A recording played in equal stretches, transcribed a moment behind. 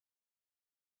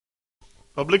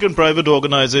Public and private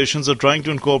organizations are trying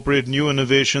to incorporate new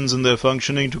innovations in their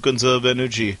functioning to conserve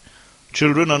energy.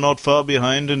 Children are not far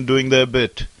behind in doing their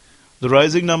bit. The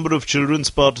rising number of children's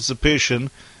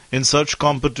participation in such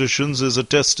competitions is a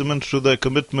testament to their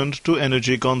commitment to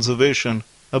energy conservation.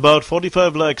 About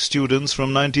 45 lakh students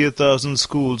from 98,000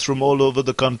 schools from all over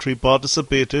the country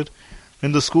participated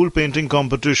in the school painting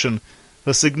competition,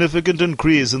 a significant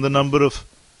increase in the number of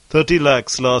 30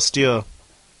 lakhs last year.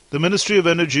 The Ministry of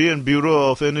Energy and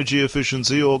Bureau of Energy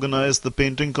Efficiency organize the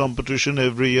painting competition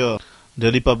every year.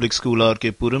 Delhi Public School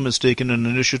R.K. Puram has taken an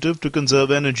initiative to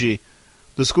conserve energy.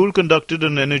 The school conducted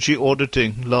an energy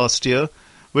auditing last year,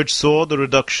 which saw the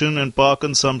reduction in power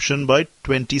consumption by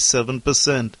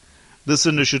 27%. This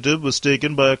initiative was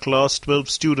taken by a Class 12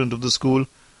 student of the school.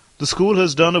 The school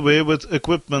has done away with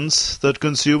equipments that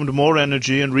consumed more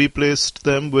energy and replaced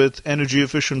them with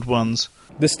energy-efficient ones.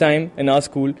 This time, in our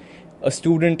school, a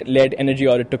student-led energy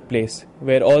audit took place,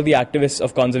 where all the activists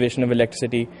of conservation of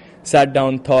electricity sat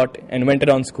down, thought, and went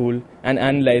around school and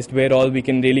analyzed where all we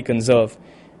can really conserve,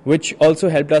 which also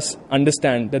helped us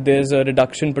understand that there is a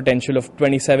reduction potential of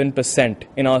 27%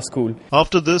 in our school.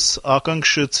 After this,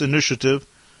 Akankshit's initiative,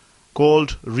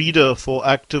 called Reader for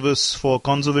Activists for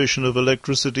Conservation of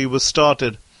Electricity, was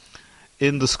started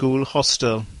in the school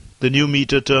hostel. The new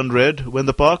meter turned red when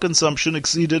the power consumption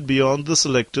exceeded beyond the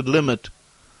selected limit.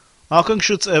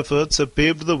 Akankshit's efforts have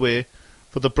paved the way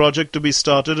for the project to be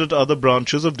started at other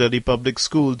branches of Delhi public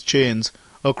school chains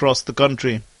across the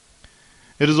country.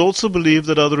 It is also believed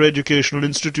that other educational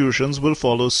institutions will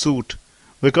follow suit.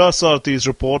 Vikas Sarthi's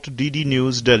report, DD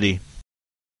News, Delhi.